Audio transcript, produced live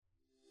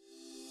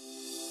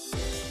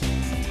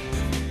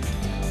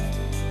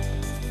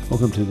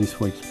Welcome to this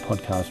week's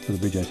podcast for the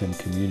BJSM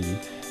community,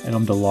 and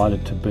I'm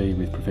delighted to be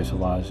with Professor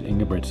Lars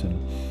Ingebretsen,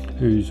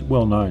 who's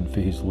well known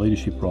for his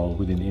leadership role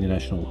within the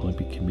International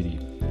Olympic Committee.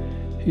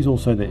 He's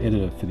also the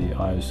editor for the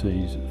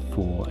IOC's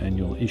 4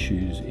 annual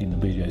issues in the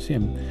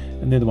BJSM,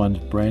 and they're the ones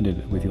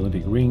branded with the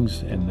Olympic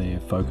rings, and they're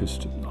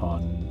focused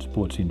on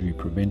sports injury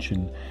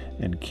prevention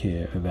and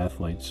care of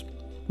athletes.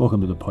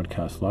 Welcome to the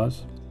podcast,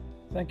 Lars.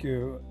 Thank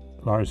you.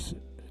 Lars,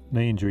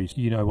 knee injuries,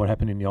 you know what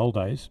happened in the old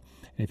days.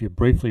 And if you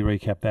briefly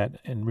recap that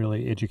and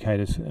really educate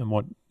us on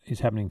what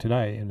is happening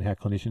today and how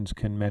clinicians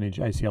can manage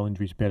ACL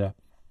injuries better.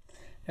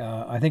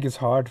 I think it's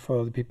hard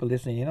for the people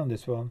listening in on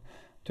this one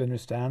to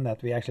understand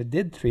that we actually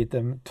did treat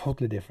them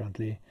totally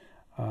differently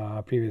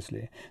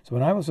previously. So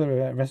when I was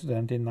a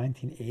resident in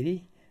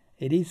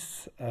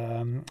 1980s,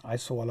 I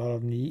saw a lot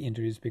of knee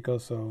injuries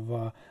because of,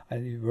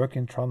 I work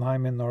in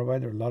Trondheim in Norway.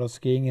 There were a lot of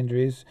skiing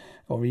injuries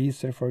over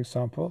Easter, for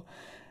example.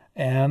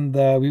 And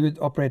we would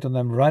operate on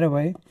them right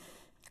away.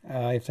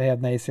 If they had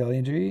an ACL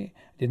injury,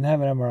 didn't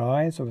have an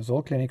MRI, so it was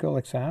all clinical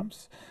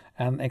exams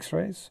and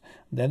x-rays.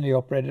 Then we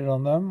operated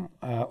on them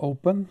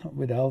open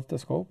without the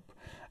scope.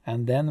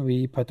 And then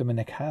we put them in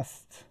a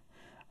cast,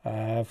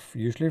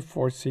 usually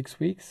for 6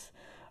 weeks.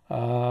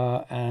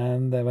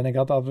 And when they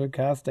got out of the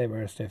cast, they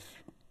were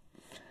stiff.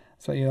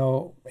 So, you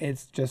know,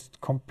 it's just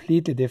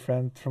completely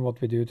different from what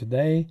we do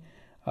today.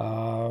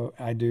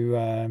 I do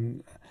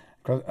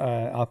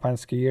alpine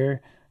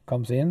skier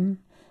comes in,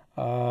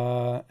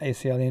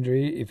 ACL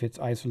injury, if it's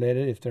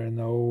isolated, if there are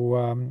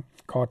no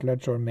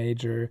cartilage or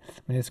major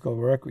meniscal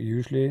work, we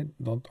usually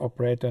don't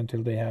operate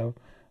until they have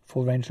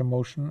full range of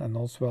motion and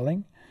no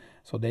swelling.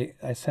 So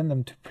I send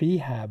them to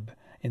prehab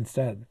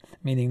instead,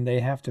 meaning they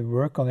have to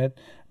work on it,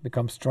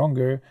 become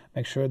stronger,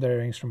 make sure their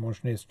range of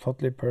motion is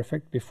totally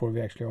perfect before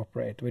we actually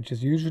operate, which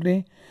is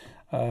usually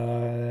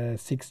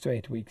 6 to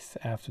 8 weeks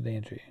after the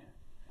injury.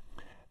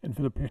 And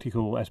for the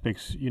practical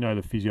aspects, you know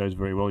the physios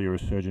very well. You're a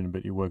surgeon,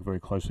 but you work very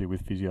closely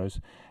with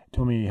physios.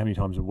 Tell me how many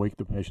times a week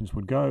the patients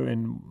would go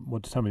and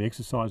what some of the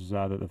exercises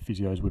are that the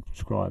physios would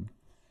prescribe.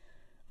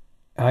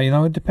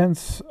 It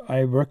depends.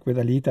 I work with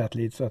elite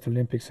athletes at the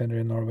Olympic Center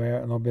in Norway,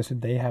 and obviously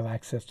they have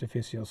access to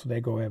physio, so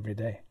they go every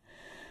day.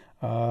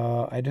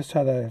 I just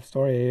had a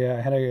story.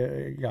 I had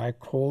a guy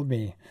called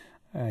me.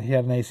 He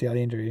had an ACL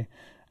injury,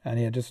 and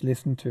he had just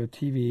listened to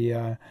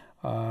TV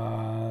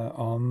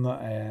on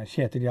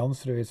Kjetil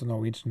Jansrud, is a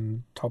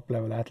Norwegian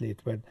top-level athlete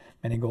with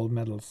many gold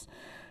medals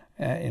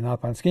in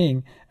alpine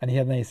skiing, and he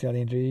had an ACL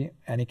injury,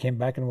 and he came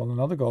back and won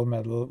another gold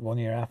medal 1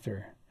 year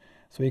after.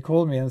 So he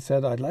called me and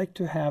said, I'd like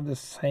to have the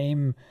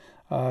same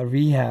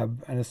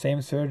rehab and the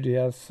same surgery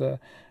as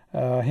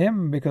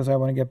him because I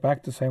want to get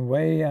back the same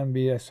way and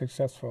be as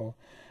successful.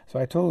 So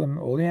I told him,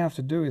 all you have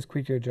to do is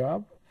quit your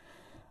job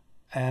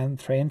and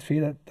train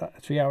 3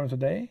 hours a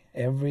day,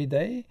 every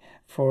day,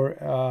 for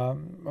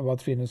about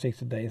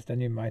 360 days.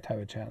 Then you might have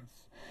a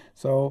chance.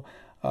 So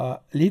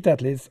elite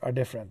athletes are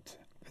different.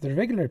 The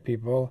regular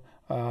people,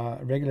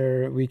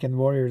 regular weekend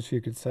warriors,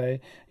 you could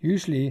say,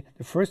 usually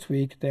the first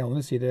week they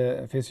only see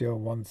the physio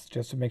once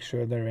just to make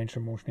sure their range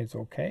of motion is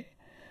okay.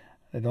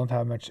 They don't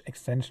have much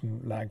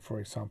extension lag,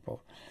 for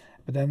example.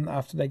 But then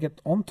after they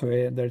get onto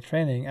it, their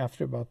training,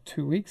 after about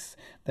 2 weeks,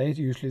 they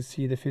usually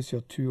see the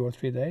physio 2 or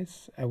 3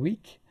 days a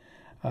week.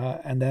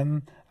 And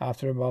then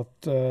after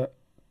about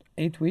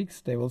 8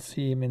 weeks, they will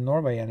see him in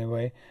Norway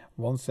anyway,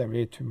 once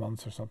every 2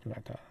 months or something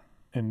like that.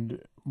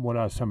 And what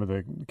are some of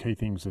the key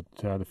things that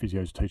the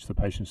physios teach the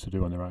patients to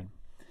do on their own?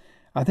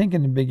 I think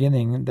in the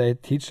beginning, they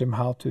teach them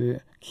how to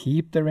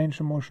keep the range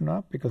of motion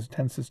up, because it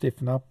tends to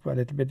stiffen up a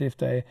little bit if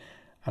they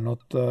are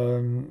not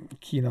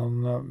keen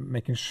on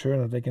making sure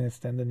that they can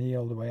extend the knee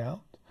all the way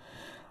out.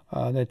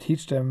 They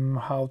teach them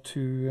how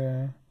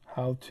to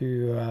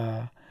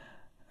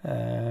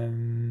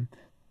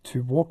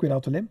walk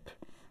without a limp,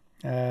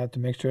 to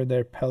make sure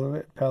their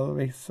pelvic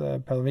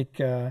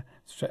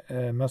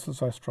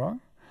muscles are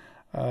strong,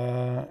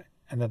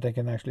 and that they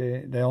can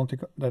actually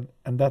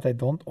that they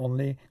don't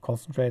only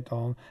concentrate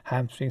on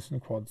hamstrings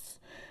and quads.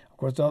 Of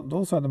course,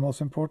 those are the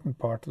most important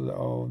part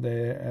of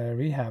the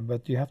rehab,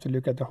 but you have to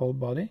look at the whole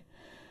body.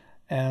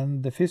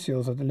 And the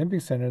physios at the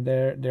Olympic Center,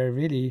 they're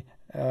really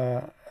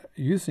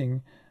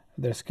using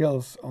their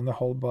skills on the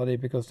whole body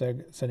because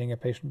they're sending a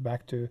patient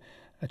back to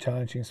a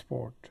challenging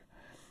sport.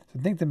 So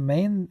I think the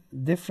main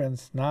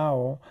difference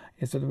now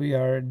is that we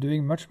are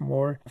doing much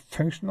more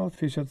functional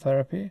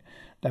physiotherapy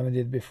than we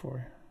did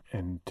before.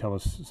 And tell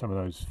us some of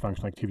those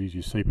functional activities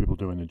you see people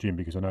do in the gym,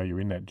 because I know you're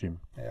in that gym.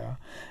 Yeah,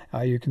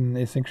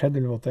 it's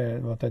incredible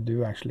what they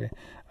do actually.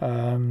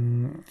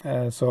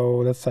 So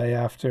let's say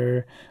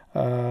after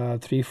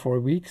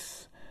 3-4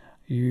 weeks,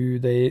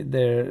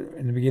 they're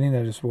in the beginning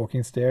they're just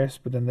walking stairs,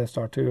 but then they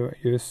start to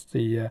use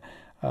the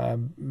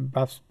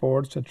BAPS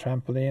boards, the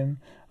trampoline,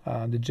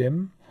 the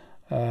gym,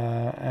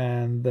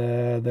 and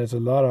there's a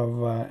lot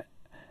of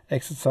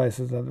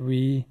exercises that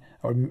we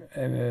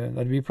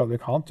probably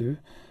can't do.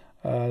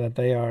 That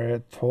they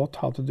are taught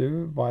how to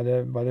do by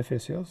the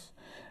physios,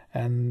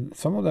 And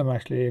some of them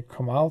actually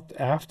come out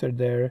after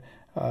their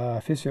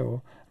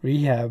physio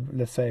rehab,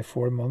 let's say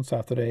 4 months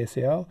after the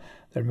ACL.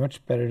 They're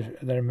much better.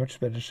 They're in much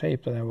better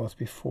shape than I was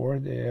before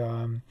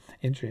the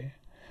injury,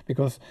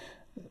 because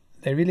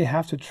they really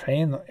have to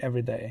train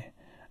every day.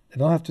 They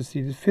don't have to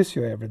see the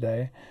physio every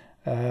day,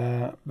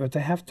 but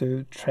they have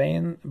to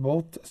train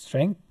both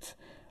strength,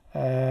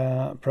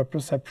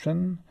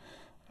 proprioception,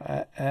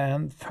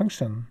 and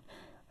function.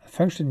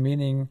 Function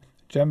meaning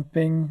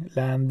jumping,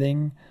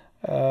 landing,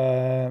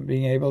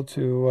 being able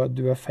to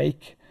do a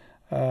fake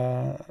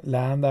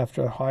land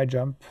after a high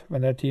jump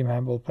when they're team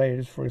handball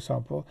players, for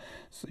example.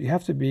 So you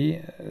have to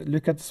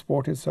look at the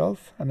sport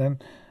itself, and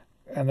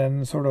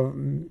then sort of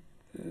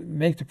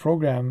make the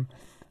program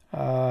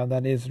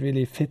that is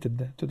really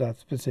fitted to that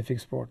specific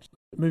sport.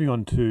 Moving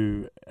on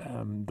to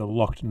the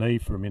locked knee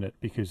for a minute,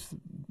 because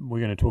we're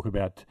going to talk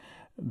about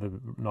the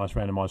nice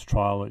randomised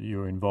trial that you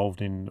were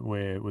involved in,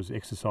 where it was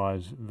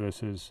exercise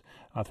versus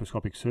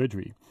arthroscopic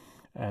surgery.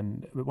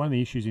 And one of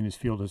the issues in this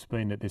field has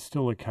been that there's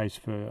still a case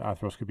for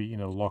arthroscopy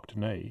in a locked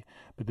knee,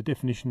 but the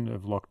definition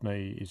of locked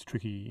knee is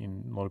tricky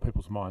in a lot of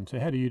people's minds. So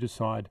how do you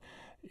decide,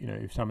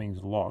 if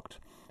something's locked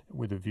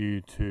with a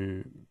view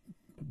to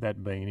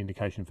that being an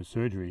indication for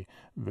surgery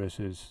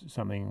versus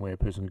something where a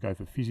person could go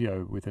for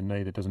physio with a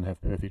knee that doesn't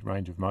have perfect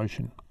range of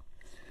motion?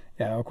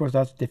 Yeah, of course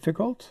that's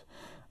difficult.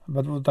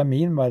 But what I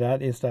mean by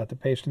that is that the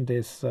patient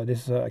this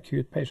is an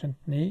acute patient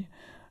knee,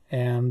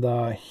 and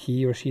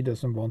he or she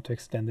doesn't want to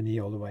extend the knee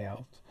all the way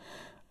out,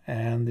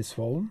 and it's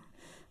swollen,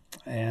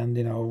 and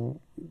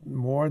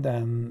more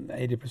than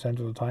 80%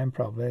 of the time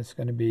probably it's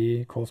going to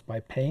be caused by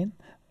pain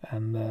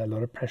and a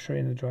lot of pressure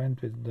in the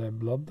joint with the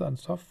blood and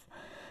stuff,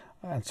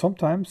 and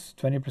sometimes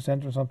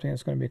 20% or something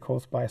is going to be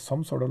caused by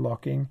some sort of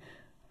locking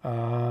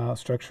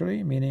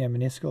structurally, meaning a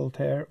meniscal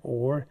tear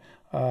or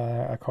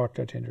a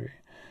cartilage injury.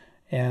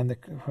 And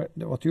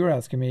what you're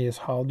asking me is,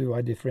 how do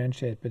I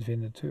differentiate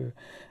between the two?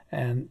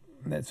 And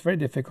it's very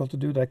difficult to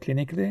do that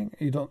clinically.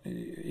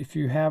 If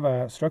you have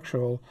a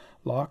structural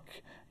lock,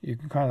 you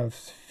can kind of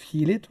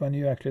feel it when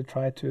you actually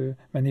try to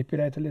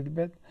manipulate a little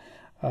bit.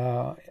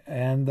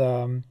 And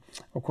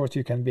of course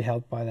you can be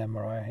helped by the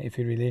MRI if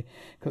you really,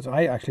 because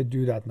I actually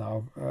do that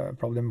now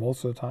probably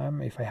most of the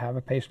time. If I have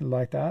a patient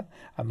like that,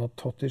 I'm not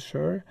totally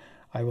sure,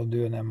 I will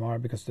do an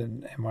MR, because the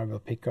MR will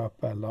pick up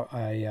a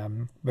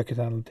bucket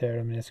handle tear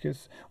and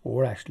meniscus,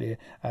 or actually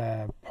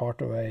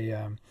part of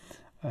a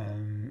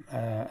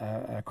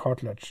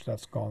cartilage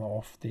that's gone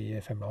off the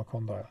femoral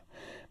condyle.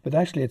 But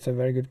actually it's a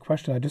very good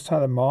question. I just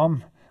had a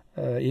mom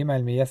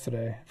email me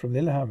yesterday from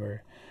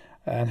Lillehammer,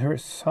 and her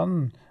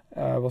son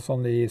was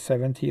only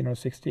 17 or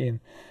 16,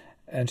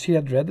 and she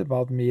had read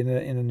about me in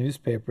a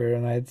newspaper,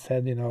 and I had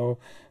said, you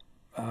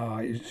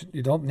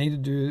don't need to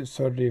do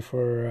surgery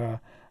for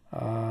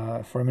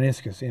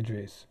meniscus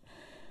injuries.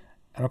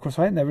 And of course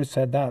I never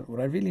said that.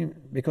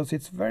 Because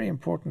it's very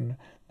important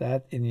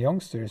that in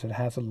youngsters that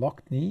has a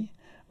locked knee,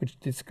 which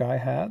this guy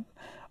had,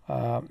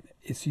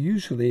 it's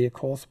usually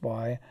caused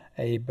by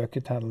a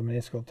bucket handle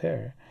meniscal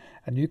tear.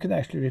 And you can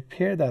actually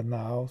repair that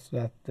now, so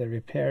that the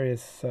repair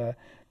is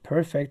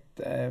perfect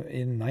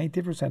in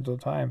 90% of the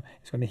time.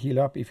 It's going to heal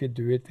up if you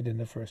do it within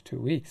the first 2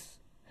 weeks.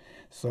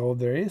 So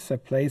there is a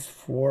place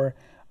for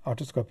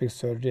arthroscopic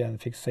surgery and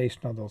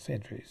fixation of those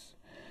injuries.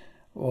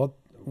 What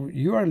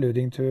you are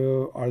alluding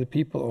to are the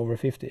people over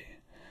 50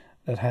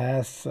 that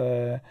has,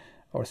 or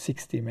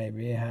 60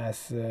 maybe, have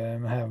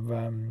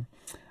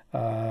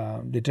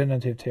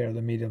degenerative tear of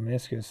the medial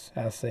meniscus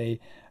as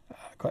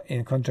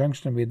in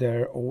conjunction with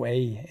their OA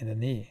in the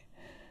knee.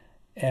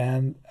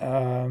 And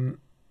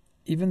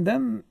even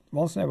then,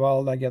 once in a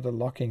while they get a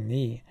locking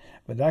knee,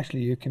 but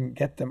actually you can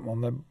get them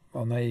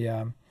on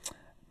a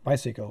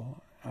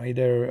bicycle,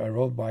 either a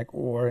road bike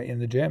or in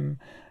the gym.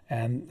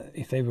 And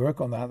if they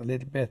work on that a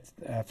little bit,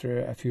 after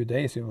a few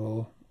days it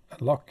will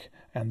lock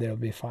and they'll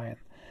be fine.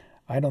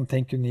 I don't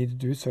think you need to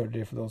do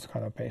surgery for those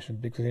kind of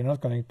patients, because you're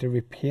not going to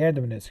repair the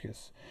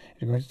meniscus.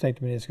 You're going to take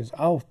the meniscus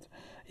out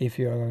if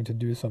you are going to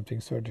do something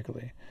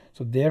surgically.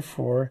 So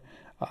therefore,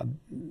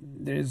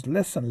 there is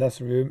less and less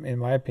room, in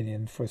my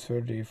opinion, for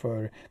surgery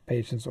for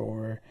patients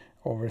over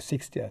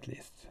 60 at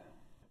least.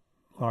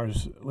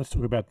 Lars, let's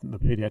talk about the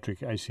pediatric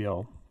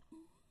ACL.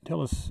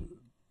 Tell us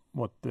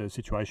what the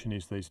situation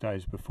is these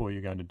days before you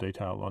go into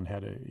detail on how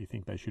you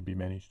think they should be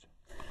managed.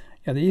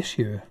 Yeah, the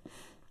issue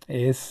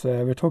is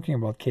we're talking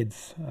about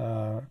kids.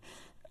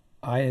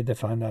 I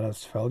define that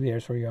as 12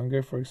 years or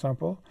younger, for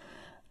example,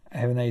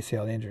 have an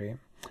ACL injury.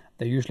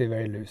 They're usually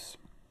very loose.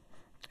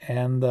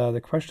 And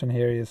the question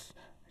here is,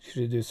 should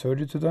you do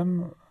surgery to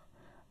them,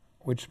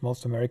 which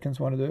most Americans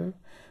want to do,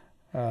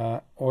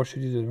 or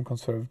should you do them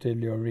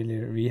conservatively or really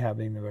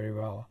rehabbing them very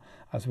well,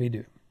 as we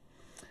do?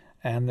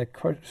 And the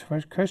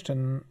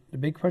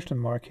big question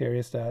mark here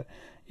is that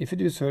if you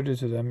do surgery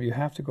to them, you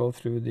have to go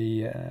through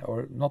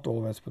or not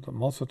always, but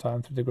most of the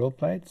time, through the growth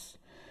plates.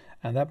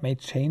 And that may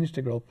change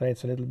the growth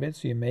plates a little bit,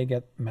 so you may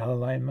get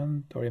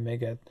malalignment, or you may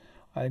get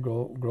a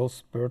growth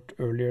spurt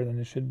earlier than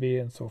it should be,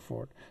 and so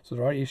forth. So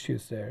there are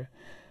issues there.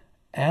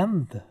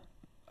 And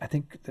I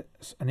think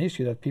an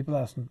issue that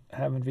people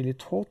haven't really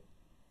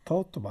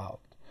thought about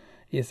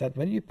is that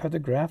when you put a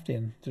graft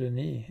into the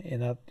knee in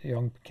that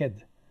young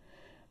kid,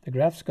 the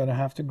graft's going to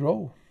have to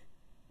grow.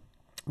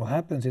 What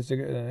happens is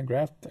the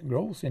graft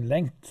grows in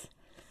length.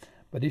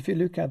 But if you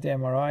look at the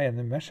MRI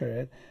and measure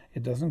it,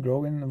 it doesn't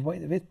grow in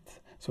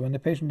width. So when the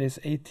patient is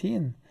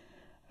 18,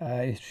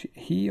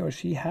 he or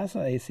she has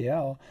an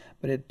ACL,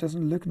 but it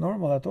doesn't look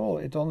normal at all.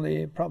 It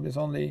probably is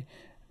only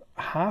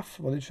half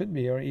what it should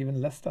be, or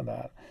even less than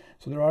that.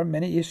 So there are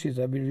many issues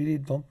that we really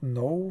don't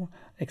know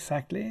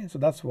exactly. So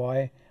that's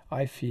why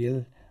I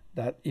feel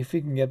that if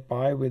we can get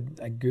by with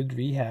a good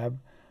rehab,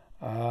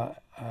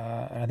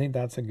 I think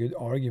that's a good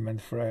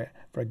argument for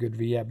a good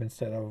rehab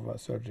instead of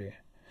surgery.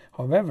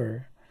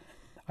 However,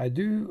 I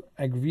do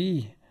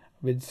agree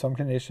with some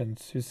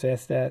clinicians who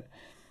says that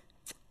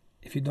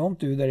if you don't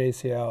do their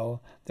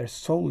ACL, they're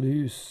so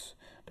loose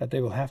that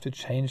they will have to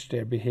change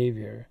their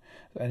behavior.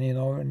 And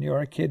when you're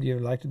a kid, you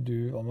like to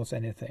do almost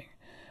anything.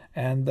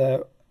 And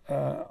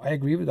I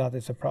agree with that.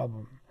 It's a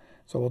problem.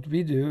 So what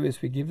we do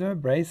is we give them a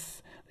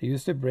brace. They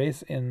use the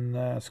brace in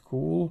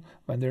school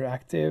when they're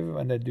active,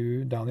 when they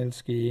do downhill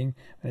skiing,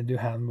 when they do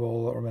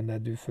handball, or when they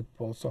do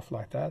football, stuff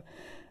like that.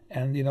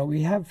 And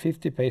we have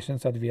 50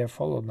 patients that we have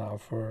followed now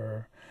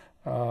for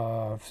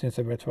since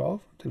they were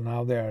 12 till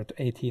now they are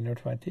 18 or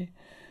 20,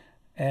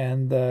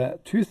 and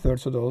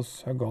 2/3 of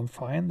those have gone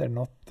fine. They're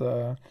not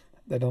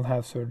they don't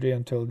have surgery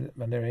until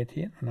when they're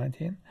 18 or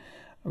 19,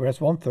 whereas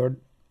 1/3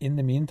 in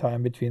the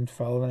meantime between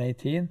 12 and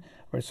 18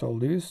 were so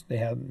loose they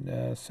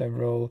had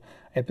several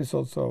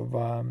episodes of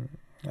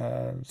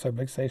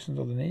subluxations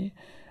of the knee,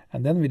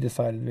 and then we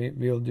decided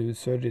we'll do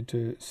surgery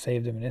to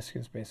save the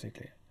meniscus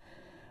basically.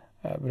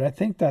 But I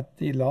think that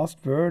the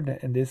last word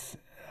in this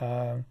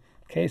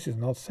case is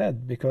not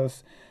said,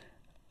 because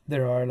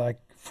there are like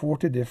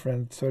 40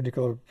 different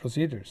surgical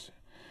procedures,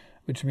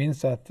 which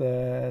means that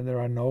there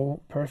are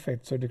no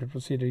perfect surgical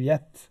procedure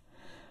yet.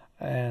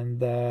 And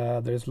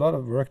there's a lot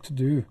of work to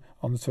do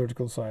on the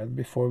surgical side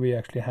before we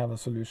actually have a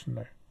solution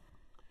there.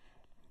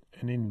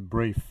 And in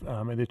brief,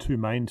 are there two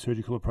main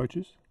surgical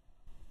approaches?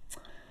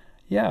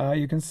 Yeah,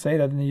 you can say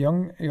that in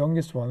the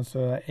youngest ones,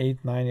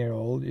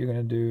 8-9-year-old, you're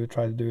going to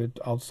try to do it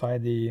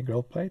outside the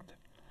growth plate.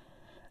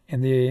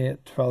 In the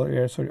 12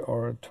 years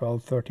or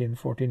 12, 13,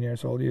 14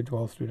 years old, you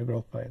go through the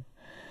growth plate.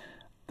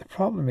 The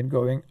problem with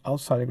going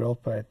outside the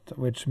growth plate,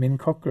 which Min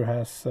Cocker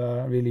has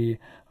really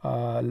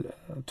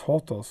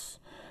taught us,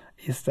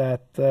 is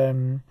that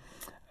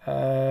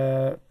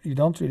you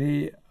don't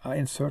really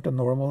insert a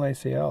normal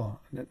ACL,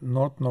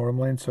 not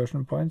normal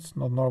insertion points,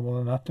 not normal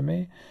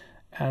anatomy,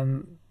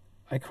 and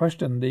I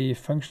question the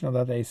function of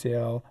that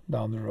ACL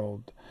down the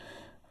road.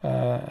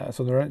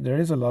 So there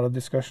is a lot of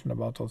discussion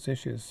about those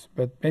issues,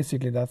 but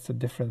basically that's the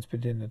difference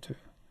between the two.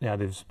 Now,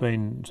 there's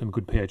been some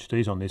good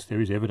PhDs on this. There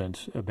is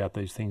evidence about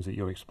these things that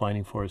you're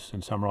explaining for us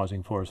and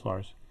summarising for us,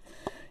 Lars.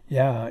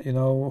 Yeah,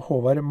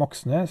 Håvard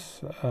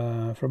Moxnes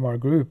from our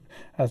group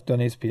has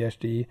done his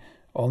PhD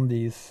on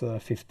these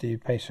 50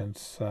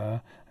 patients.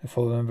 I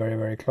follow them very,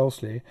 very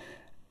closely.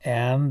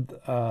 And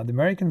the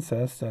American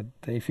says that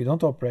if you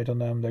don't operate on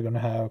them, they're going to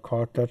have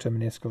cartilage and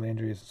meniscal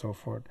injuries and so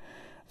forth.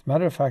 As a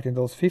matter of fact, in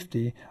those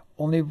 50,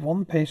 only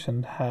one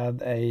patient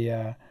had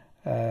a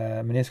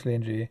meniscal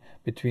injury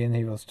between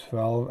he was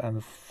 12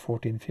 and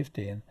 14,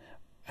 15.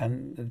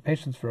 And the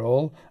patients were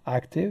all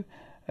active.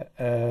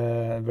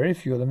 Very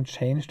few of them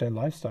changed their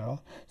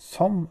lifestyle.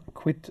 Some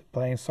quit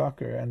playing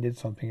soccer and did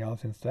something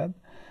else instead.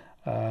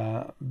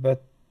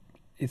 But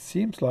it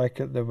seems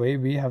like the way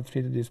we have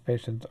treated these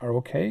patients are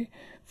okay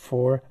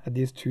for at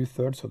least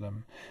 2/3 of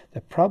them.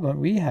 The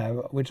problem we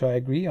have, which I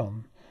agree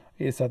on,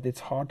 is that it's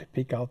hard to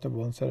pick out the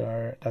ones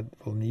that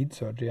will need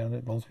surgery and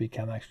the ones we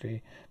can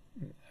actually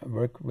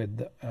work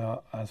with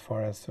as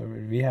far as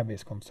rehab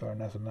is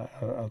concerned as an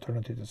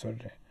alternative to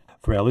surgery.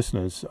 For our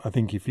listeners, I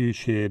think if you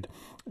shared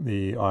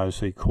the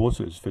IOC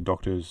courses for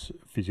doctors,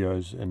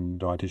 physios and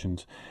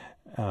dietitians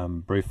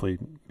briefly,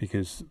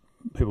 because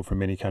people from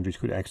many countries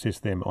could access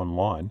them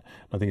online,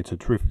 I think it's a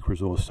terrific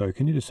resource. So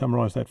can you just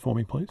summarise that for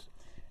me, please?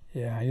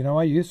 Yeah,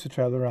 I used to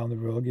travel around the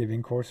world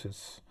giving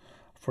courses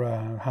for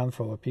a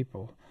handful of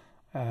people,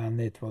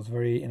 and it was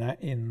very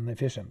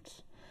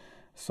inefficient.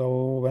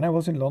 So when I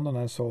was in London,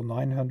 I saw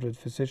 900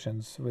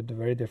 physicians with a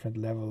very different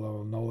level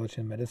of knowledge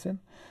in medicine,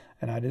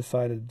 and I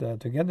decided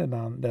together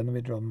then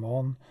with Ron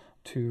Mohn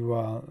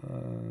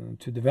to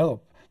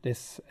develop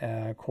this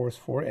course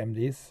for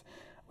MDs,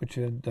 which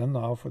we've done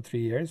now for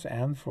 3 years,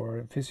 and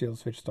for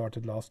physios, which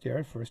started last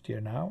year, first year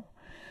now.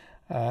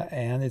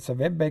 And it's a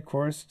web-based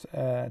course,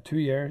 2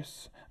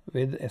 years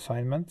with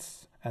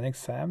assignments and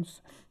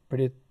exams,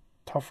 pretty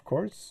tough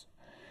course.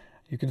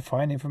 You can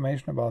find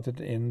information about it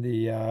in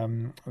the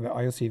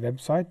IOC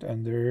website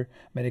under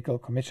Medical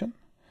Commission.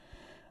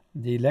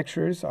 The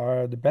lecturers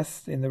are the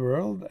best in the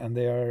world, and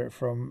they are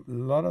from a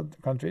lot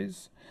of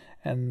countries,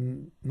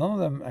 and none of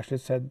them actually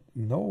said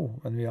no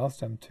when we asked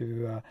them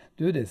to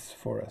do this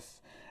for us.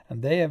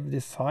 And they have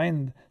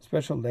designed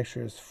special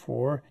lectures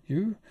for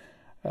you,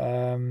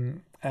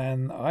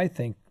 and I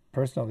think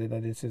personally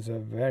that this is a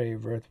very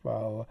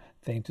worthwhile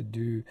thing to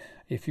do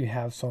if you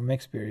have some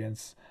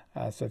experience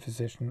as a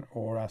physician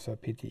or as a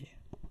PT.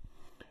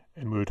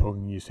 And we were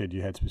talking, you said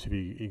you had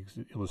specific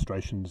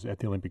illustrations at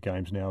the Olympic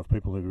Games now of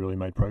people who've really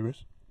made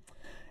progress.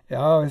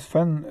 Yeah, it's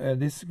fun.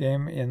 This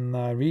game in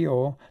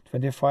Rio,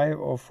 25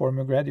 of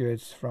former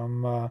graduates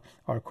from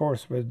our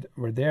course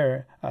were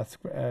there as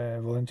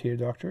volunteer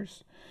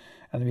doctors.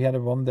 And we had a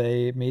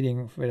one-day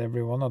meeting with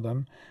every one of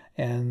them.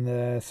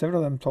 And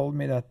several of them told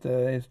me that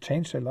it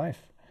changed their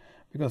life.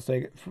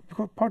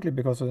 Partly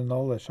because of the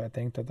knowledge, I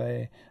think, that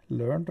they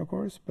learned, of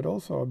course, but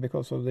also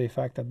because of the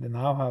fact that they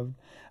now have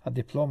a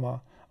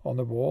diploma on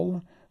the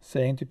wall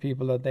saying to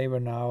people that they were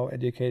now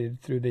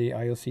educated through the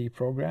IOC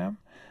program.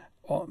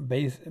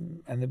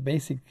 And the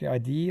basic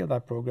idea of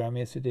that program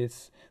is it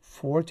is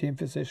for team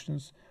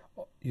physicians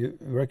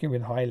working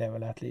with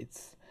high-level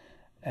athletes.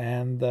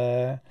 And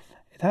it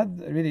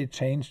had really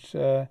changed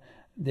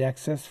the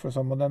access for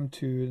some of them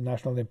to the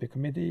National Olympic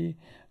Committee,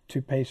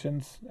 to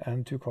patients,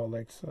 and to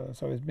colleagues.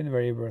 So it's been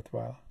very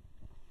worthwhile.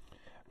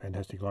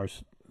 Fantastic,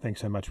 Lars.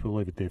 Thanks so much. We'll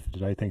leave it there for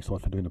today. Thanks a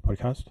lot for doing the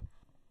podcast.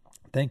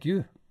 Thank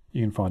you.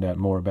 You can find out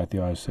more about the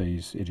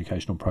IOC's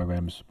educational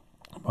programs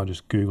by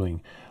just Googling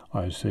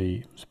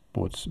IOC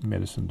Sports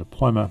Medicine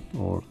Diploma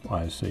or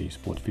IOC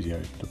Sports Physio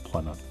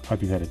Diploma.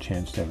 Hope you've had a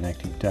chance to have an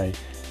active day,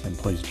 and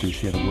please do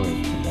share the word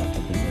about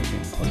the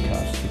BJSM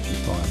podcast if you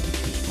find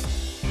it useful.